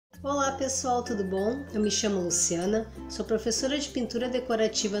Olá pessoal, tudo bom? Eu me chamo Luciana, sou professora de pintura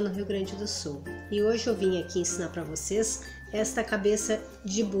decorativa no Rio Grande do Sul e hoje eu vim aqui ensinar para vocês esta cabeça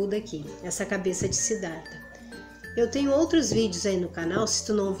de Buda aqui, essa cabeça de Siddhartha. Eu tenho outros vídeos aí no canal, se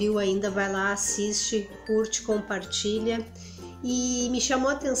tu não viu ainda vai lá, assiste, curte, compartilha. E me chamou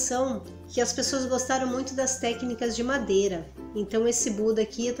a atenção que as pessoas gostaram muito das técnicas de madeira, então esse Buda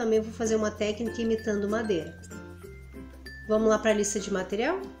aqui eu também vou fazer uma técnica imitando madeira. Vamos lá para a lista de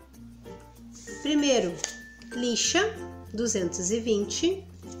material? Primeiro, lixa 220,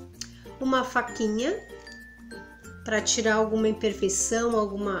 uma faquinha para tirar alguma imperfeição,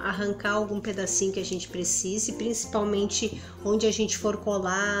 arrancar algum pedacinho que a gente precise, principalmente onde a gente for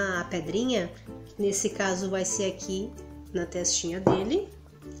colar a pedrinha, nesse caso vai ser aqui na testinha dele.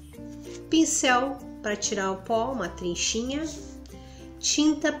 Pincel para tirar o pó, uma trinchinha.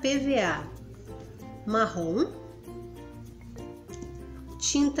 Tinta PVA marrom.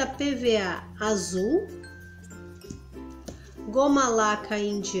 Tinta PVA azul, Goma-laca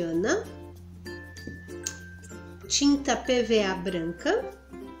indiana, tinta PVA branca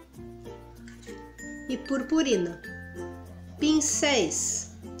e purpurina.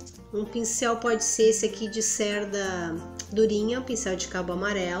 Pincéis, um pincel pode ser esse aqui de cerda durinha, um pincel de cabo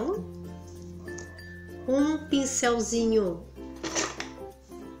amarelo, um pincelzinho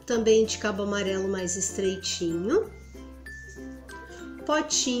também de cabo amarelo mais estreitinho,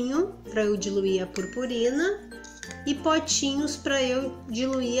 potinho para eu diluir a purpurina e potinhos para eu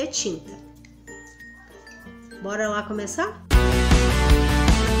diluir a tinta. Bora lá começar?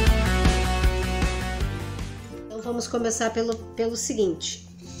 Então vamos começar pelo seguinte: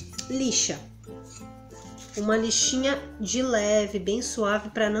 lixa. Uma lixinha de leve, bem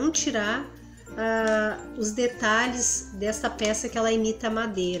suave, para não tirar os detalhes desta peça que ela imita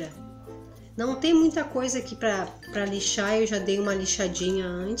madeira. Não tem muita coisa aqui para lixar, eu já dei uma lixadinha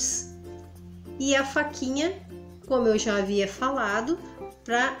antes. E a faquinha, como eu já havia falado,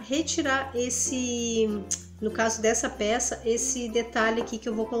 para retirar no caso dessa peça, esse detalhe aqui que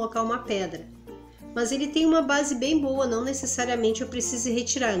eu vou colocar uma pedra. Mas ele tem uma base bem boa, não necessariamente eu precise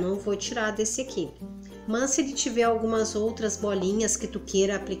retirar, eu não vou tirar desse aqui. Mas se ele tiver algumas outras bolinhas que tu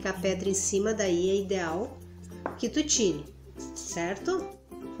queira aplicar pedra em cima, daí é ideal que tu tire, certo?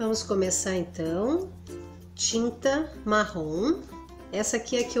 Vamos começar então. Tinta marrom. Essa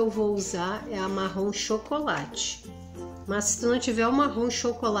aqui é que eu vou usar, é a marrom chocolate. Mas se tu não tiver o marrom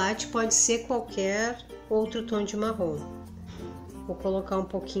chocolate, pode ser qualquer outro tom de marrom. Vou colocar um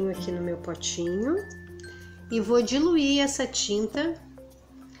pouquinho aqui no meu potinho e vou diluir essa tinta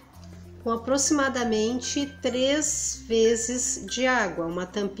com aproximadamente 3 vezes de água. Uma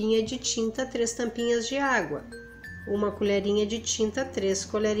tampinha de tinta, 3 tampinhas de água. Uma colherinha de tinta, 3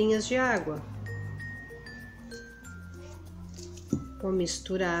 colherinhas de água. Vou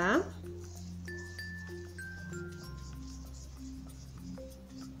misturar.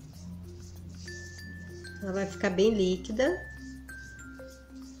 Ela vai ficar bem líquida.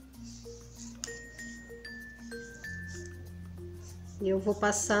 E eu vou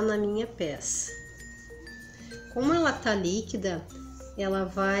passar na minha peça. Como ela tá líquida,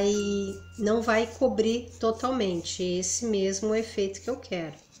 ela não vai cobrir totalmente, esse mesmo efeito que eu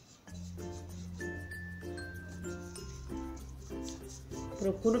quero.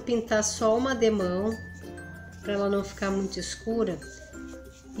 Procuro pintar só uma demão, para ela não ficar muito escura.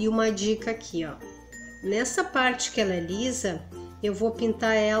 E uma dica aqui, ó, nessa parte que ela é lisa, eu vou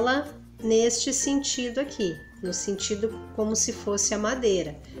pintar ela neste sentido aqui, no sentido como se fosse a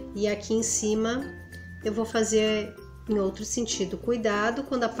madeira. E aqui em cima eu vou fazer em outro sentido. Cuidado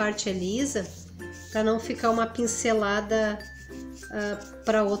quando a parte é lisa, para não ficar uma pincelada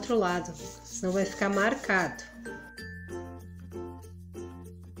para outro lado, senão vai ficar marcado.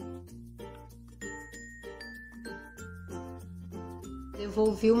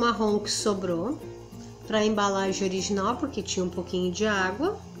 Devolvi o marrom que sobrou para a embalagem original, porque tinha um pouquinho de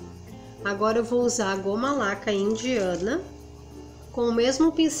água. Agora eu vou usar a Goma-laca indiana com o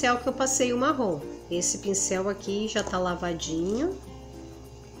mesmo pincel que eu passei o marrom. Esse pincel aqui já tá lavadinho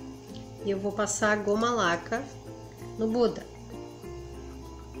e eu vou passar a Goma-laca no Buda.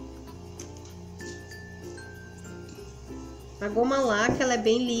 A Goma-laca ela é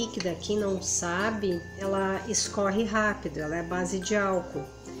bem líquida, quem não sabe, ela escorre rápido, ela é a base de álcool.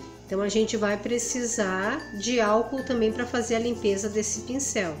 Então a gente vai precisar de álcool também para fazer a limpeza desse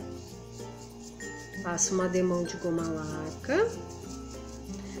pincel. Passo uma demão de Goma-laca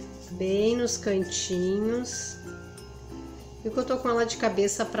bem nos cantinhos. Viu que eu tô com ela de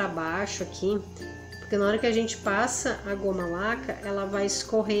cabeça para baixo aqui, porque na hora que a gente passa a Goma-laca, ela vai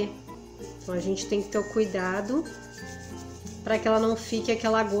escorrer. Então a gente tem que ter o cuidado para que ela não fique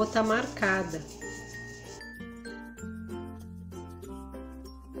aquela gota marcada.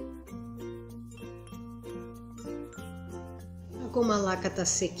 A Goma-laca tá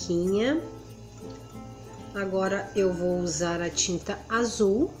sequinha. Agora eu vou usar a tinta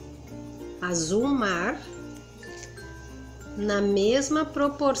azul, azul mar, na mesma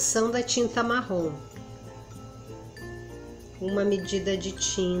proporção da tinta marrom. Uma medida de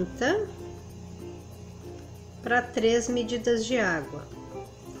tinta para 3 medidas de água.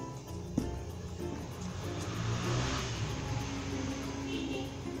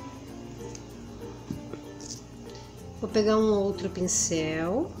 Vou pegar um outro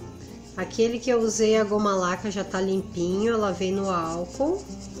pincel. Aquele que eu usei a Goma-laca já tá limpinho, eu lavei no álcool.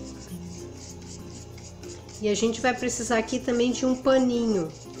 E a gente vai precisar aqui também de um paninho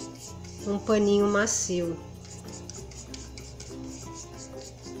macio.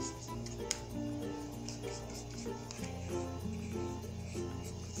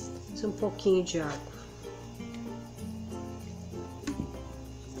 Um pouquinho de água.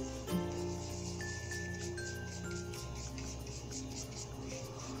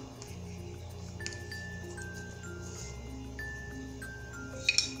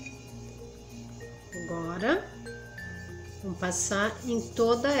 Agora, vamos passar em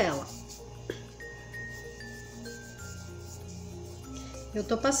toda ela. Eu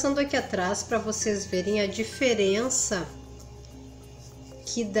tô passando aqui atrás para vocês verem a diferença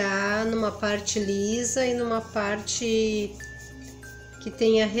que dá numa parte lisa e numa parte que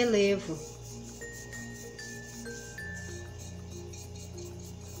tenha relevo.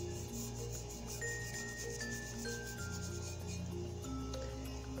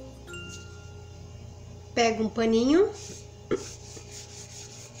 Pego um paninho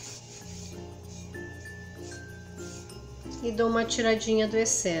e dou uma tiradinha do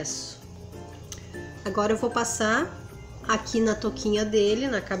excesso. Agora eu vou passar aqui na toquinha dele,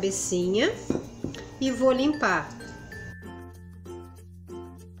 na cabecinha, e vou limpar.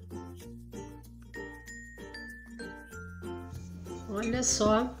 Olha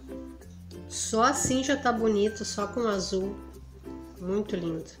só assim já tá bonito, só com azul, muito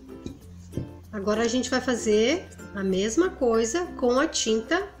lindo. Agora a gente vai fazer a mesma coisa com a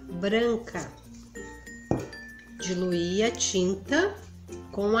tinta branca. Diluir a tinta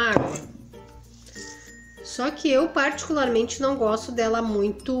com água. Só que eu particularmente não gosto dela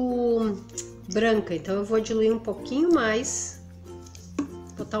muito branca, então eu vou diluir um pouquinho mais,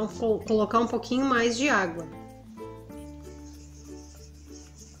 colocar um pouquinho mais de água.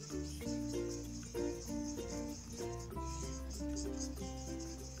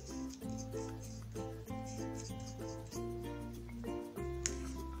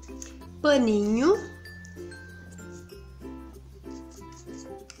 Paninho.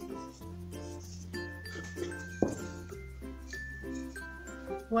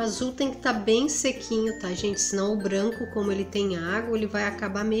 O azul tem que estar bem sequinho, tá, gente? Senão o branco, como ele tem água, ele vai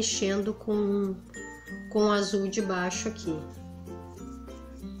acabar mexendo com o azul de baixo aqui.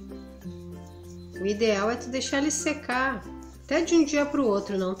 O ideal é tu deixar ele secar até de um dia para o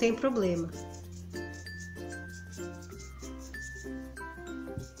outro, não tem problema.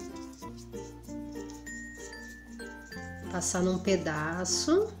 Passar num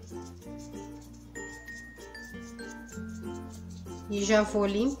pedaço. E já vou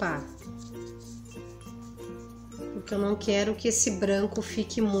limpar, porque eu não quero que esse branco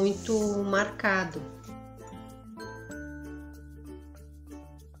fique muito marcado.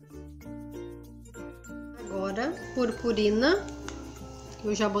 Agora, purpurina,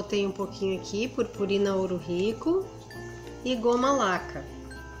 eu já botei um pouquinho aqui, purpurina ouro rico e Goma-laca,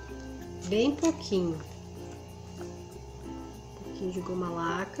 bem pouquinho. Um pouquinho de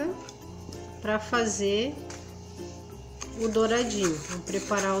Goma-laca para fazer o douradinho. Vamos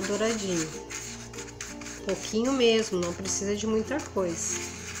preparar o douradinho. Pouquinho mesmo, não precisa de muita coisa.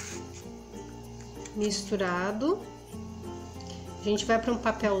 Misturado. A gente vai para um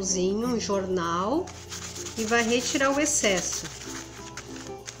papelzinho, um jornal, e vai retirar o excesso.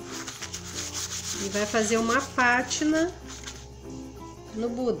 E vai fazer uma pátina no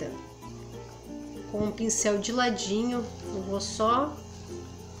Buda. Com um pincel de ladinho, eu vou só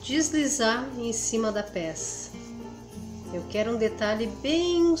deslizar em cima da peça. Eu quero um detalhe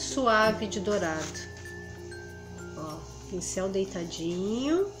bem suave de dourado. Ó, pincel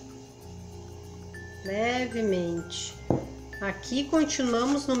deitadinho, levemente. Aqui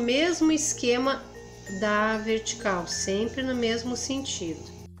continuamos no mesmo esquema da vertical, sempre no mesmo sentido.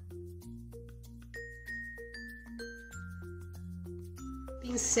 O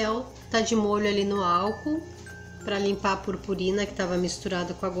pincel tá de molho ali no álcool para limpar a purpurina que estava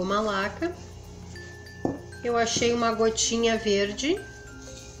misturada com a Goma-laca. Eu achei uma gotinha verde.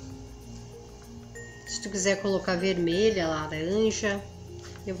 Se tu quiser colocar vermelha, laranja,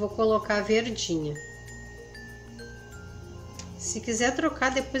 eu vou colocar verdinha. Se quiser trocar,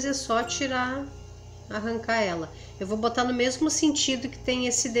 depois é só tirar, arrancar ela. Eu vou botar no mesmo sentido que tem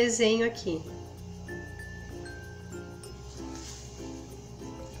esse desenho aqui.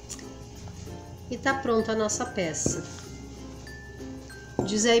 E tá pronta a nossa peça.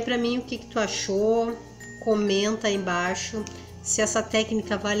 Diz aí pra mim o que tu achou, comenta aí embaixo se essa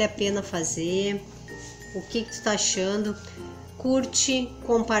técnica vale a pena fazer, o que tu tá achando. Curte,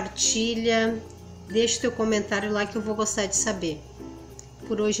 compartilha, deixa teu comentário lá que eu vou gostar de saber.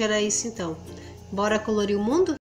 Por hoje era isso então. Bora colorir o mundo?